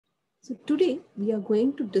So today we are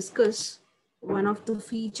going to discuss one of the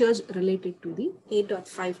features related to the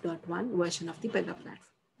 8.5.1 version of the Pega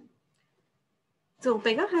platform. So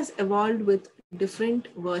Pega has evolved with different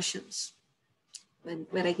versions,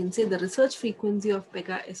 where I can say the research frequency of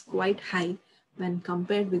Pega is quite high when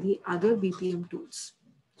compared with the other BPM tools.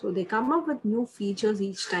 So they come up with new features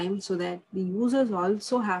each time so that the users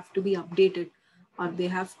also have to be updated, or they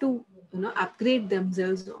have to upgrade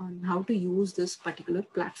themselves on how to use this particular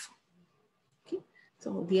platform. Okay,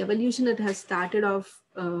 so the evolution, it has started off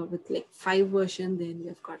with like 5 version, then we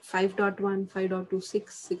have got 5.1, 5.2,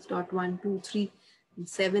 6, 6.1, 2, 3, and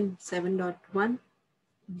 7, 7.1,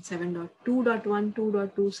 7.2.1,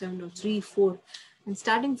 2.2, 7.3, 4. And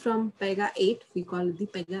starting from Pega 8, we call it the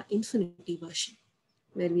Pega Infinity version,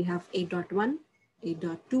 where we have 8.1,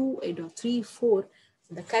 8.2, 8.3, 4.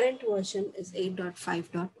 The current version is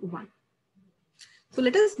 8.5.1. So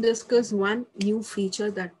let us discuss one new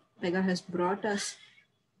feature that Pega has brought us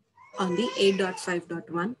on the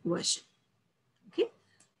 8.5.1 version. Okay.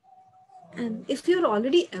 And if you're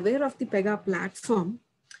already aware of the Pega platform,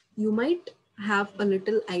 you might have a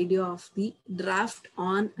little idea of the draft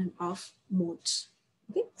on and off modes.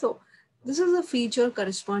 Okay. So this is a feature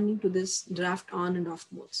corresponding to this draft on and off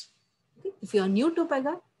modes. Okay. If you are new to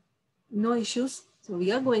Pega, no issues. So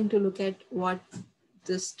we are going to look at what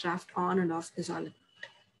this draft on and off is all about.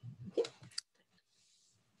 Okay.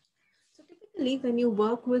 So typically when you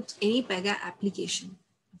work with any Pega application,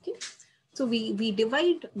 okay, so we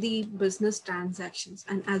divide the business transactions.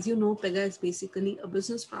 And as you know, Pega is basically a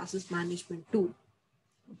business process management tool.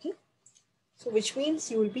 Okay. So which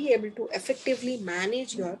means you will be able to effectively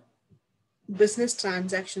manage your business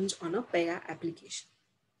transactions on a Pega application.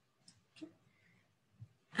 Okay.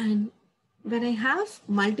 And when I have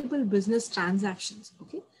multiple business transactions,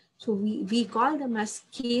 okay, so we call them as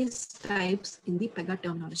case types in the Pega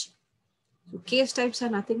terminology. So case types are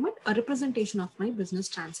nothing but a representation of my business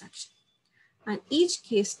transaction. And each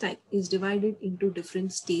case type is divided into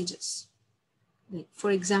different stages. Like for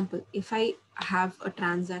example, if I have a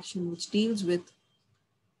transaction which deals with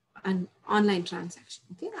an online transaction,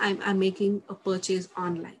 okay, I'm making a purchase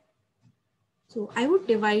online. So I would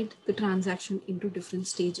divide the transaction into different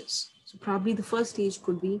stages. So probably the first stage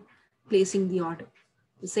could be placing the order.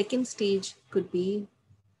 The second stage could be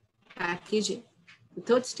packaging. The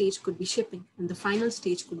third stage could be shipping. And the final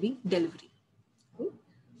stage could be delivery. Okay?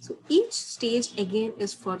 So each stage again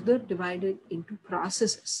is further divided into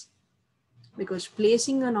processes, because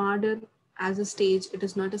placing an order as a stage, it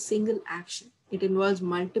is not a single action. It involves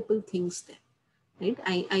multiple things there, right?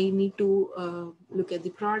 I need to look at the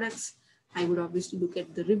products. I would obviously look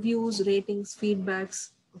at the reviews, ratings,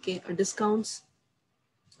 feedbacks, okay, discounts,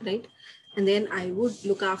 right? And then I would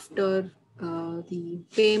look after the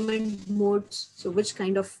payment modes. So which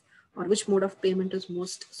kind of, or which mode of payment is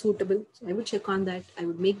most suitable. So I would check on that. I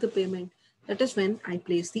would make the payment. That is when I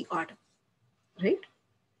place the order, right?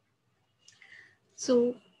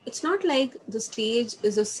 So it's not like the stage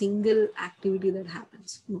is a single activity that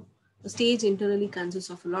happens. No, the stage internally consists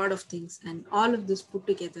of a lot of things, and all of this put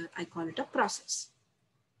together, I call it a process.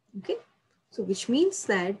 Okay. So which means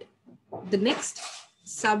that the next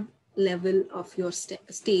sub level of your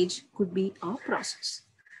stage could be a process.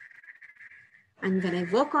 And when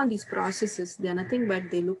I work on these processes, they are nothing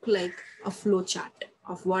but they look like a flow chart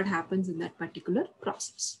of what happens in that particular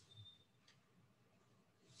process.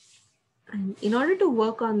 And in order to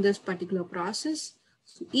work on this particular process,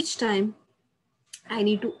 so each time I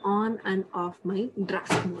need to on and off my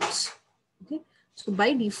draft modes. Okay. So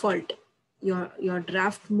by default, your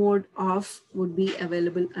draft mode off would be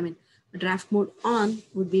available. I mean, draft mode on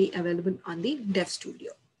would be available on the Dev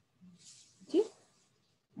Studio. Okay.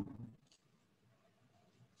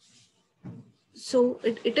 So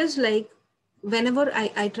it is like whenever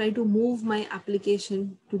I try to move my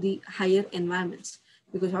application to the higher environments,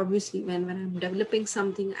 because obviously when I'm developing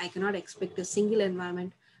something, I cannot expect a single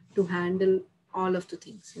environment to handle all of the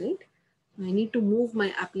things, right? I need to move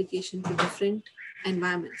my application to different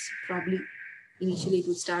environments. Probably initially it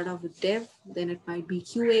will start off with dev, then it might be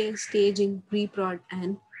QA, staging, pre-prod,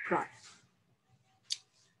 and prod.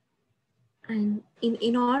 And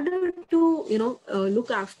in order to look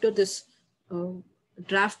after this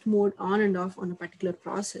draft mode on and off on a particular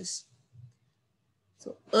process,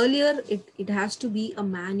 so earlier it has to be a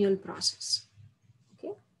manual process.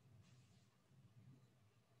 Okay.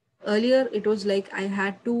 Earlier it was like I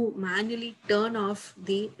had to manually turn off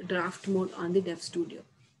the draft mode on the Dev Studio.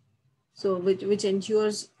 So which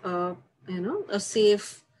ensures a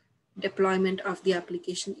safe deployment of the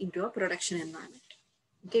application into a production environment.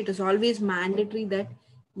 Okay, it is always mandatory that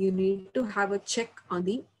you need to have a check on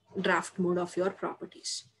the draft mode of your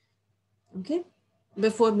properties. Okay,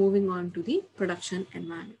 before moving on to the production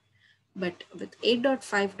environment. But with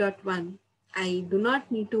 8.5.1, I do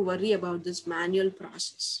not need to worry about this manual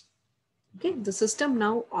process. Okay, the system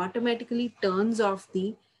now automatically turns off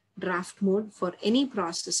the draft mode for any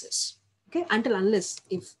processes. Okay, until unless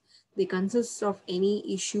if they consist of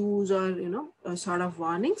any issues or sort of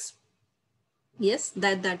warnings, yes,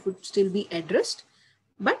 that would still be addressed,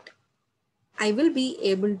 but I will be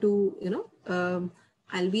able to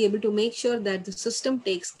I'll be able to make sure that the system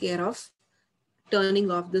takes care of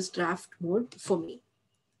turning off this draft mode for me.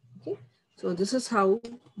 Okay, so this is how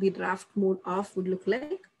the draft mode off would look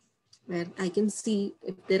like, where I can see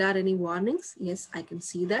if there are any warnings. Yes, I can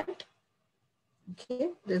see that. Okay,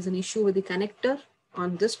 there's an issue with the connector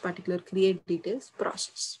on this particular create details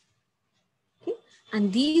process. Okay,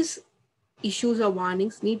 and these issues or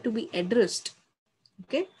warnings need to be addressed,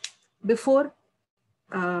 okay, before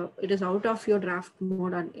it is out of your draft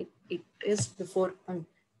mode, and it is before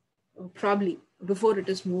probably before it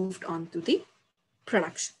is moved on to the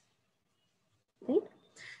production, right?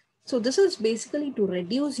 So this is basically to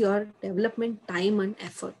reduce your development time and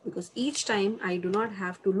effort, because each time I do not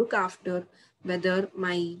have to look after whether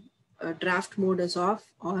my draft mode is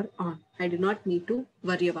off or on. I do not need to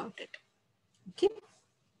worry about it. Okay.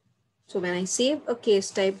 So when I save a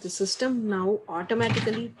case type, the system now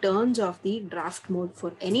automatically turns off the draft mode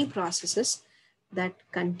for any processes that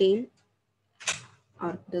contain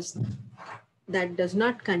or does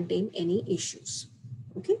not contain any issues.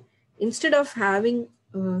 Okay. Instead of having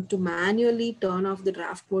to manually turn off the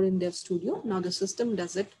draft mode in Dev Studio, now the system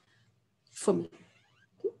does it for me.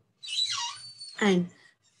 Okay. And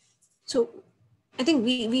so I think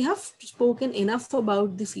we have spoken enough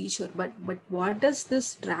about the feature, but what does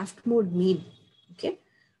this draft mode mean? Okay.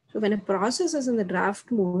 So when a process is in the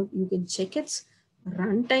draft mode, you can check its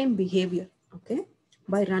runtime behavior, okay,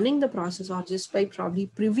 by running the process or just by probably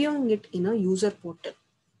previewing it in a user portal.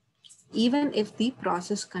 Even if the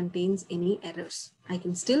process contains any errors, I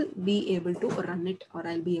can still be able to run it, or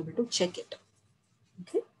I'll be able to check it.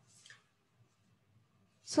 Okay.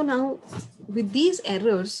 So now with these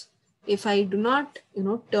errors, if I do not,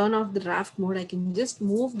 turn off the draft mode, I can just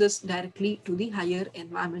move this directly to the higher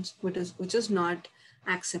environments, which is not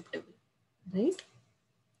acceptable, right?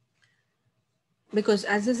 Because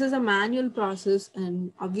as this is a manual process,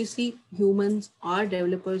 and obviously humans or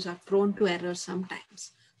developers are prone to errors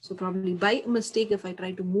sometimes. So probably by mistake, if I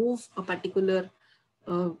try to move a particular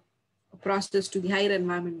process to the higher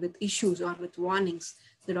environment with issues or with warnings,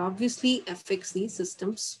 that obviously affects the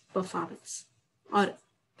system's performance, or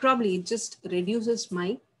probably it just reduces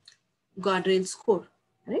my guardrail score,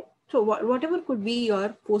 right? So whatever could be your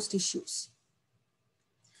post issues.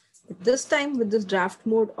 But this time with this draft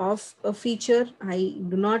mode of a feature, I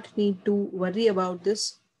do not need to worry about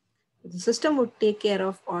this. The system would take care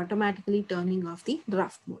of automatically turning off the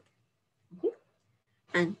draft mode. Okay?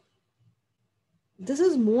 And this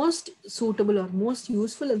is most suitable or most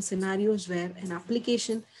useful in scenarios where an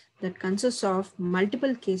application that consists of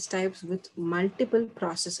multiple case types with multiple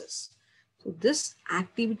processes. So this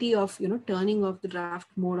activity of turning off the draft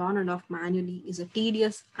mode on and off manually is a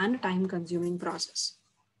tedious and time-consuming process.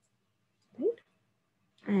 Right?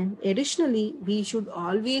 And additionally, we should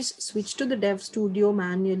always switch to the Dev Studio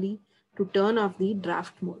manually to turn off the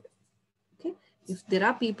draft mode. Okay, if there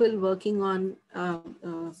are people working on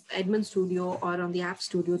Admin Studio or on the App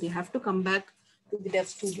Studio, they have to come back to the Dev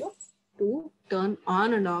Studio to turn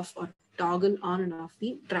on and off or toggle on and off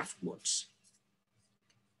the draft modes.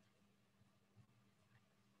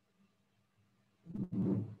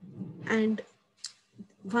 And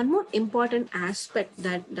one more important aspect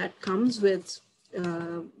that comes with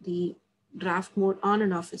the draft mode on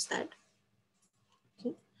and off is that,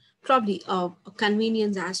 okay, probably a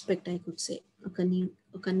convenience aspect, I could say,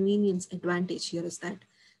 a convenience advantage here is that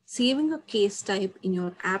saving a case type in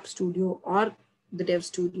your App Studio or the Dev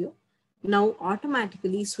Studio now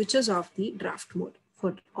automatically switches off the draft mode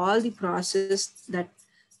for all the processes that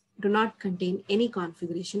do not contain any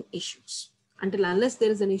configuration issues. Until unless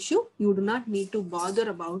there is an issue, you do not need to bother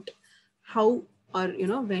about how or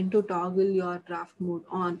when to toggle your draft mode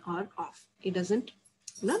on or off. It doesn't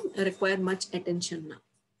require much attention now,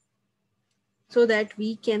 so that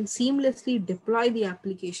we can seamlessly deploy the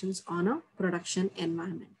applications on a production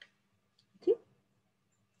environment. Okay.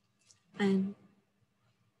 And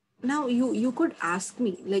now you could ask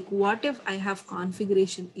me, like, what if I have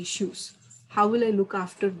configuration issues? How will I look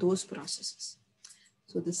after those processes?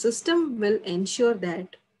 So the system will ensure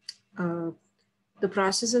that the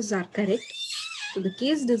processes are correct. So the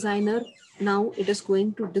case designer now it is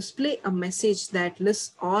going to display a message that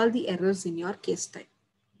lists all the errors in your case type.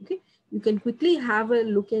 Okay, you can quickly have a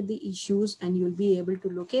look at the issues and you'll be able to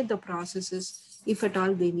locate the processes if at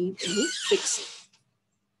all they need any fixing.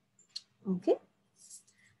 Okay,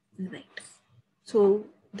 right. So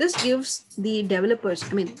this gives the developers,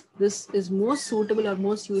 I mean, this is most suitable or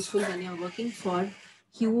most useful when you're working for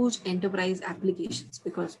huge enterprise applications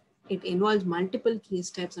because it involves multiple case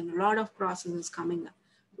types and a lot of processes coming up.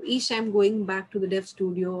 Each time going back to the dev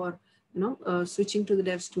studio or switching to the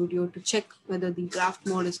dev studio to check whether the draft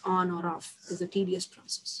mode is on or off is a tedious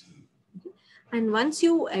process. Okay? And once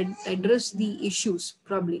you address the issues,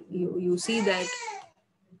 probably you see that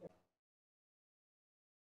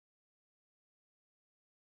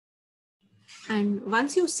and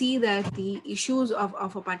once you see that the issues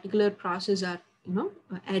of a particular process are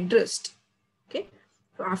addressed, okay,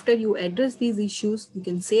 so after you address these issues you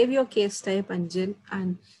can save your case type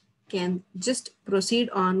and can just proceed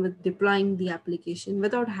on with deploying the application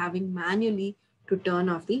without having manually to turn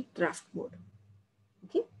off the draft mode.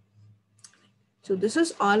 Okay, so this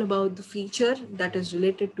is all about the feature that is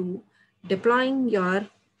related to deploying your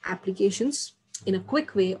applications in a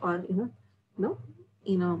quick way or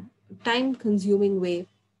in a time consuming way,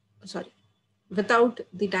 sorry, without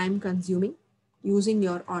the time consuming, using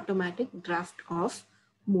your automatic draft off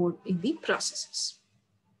mode in the processes.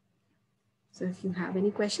 So if you have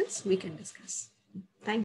any questions, we can discuss. Thank you.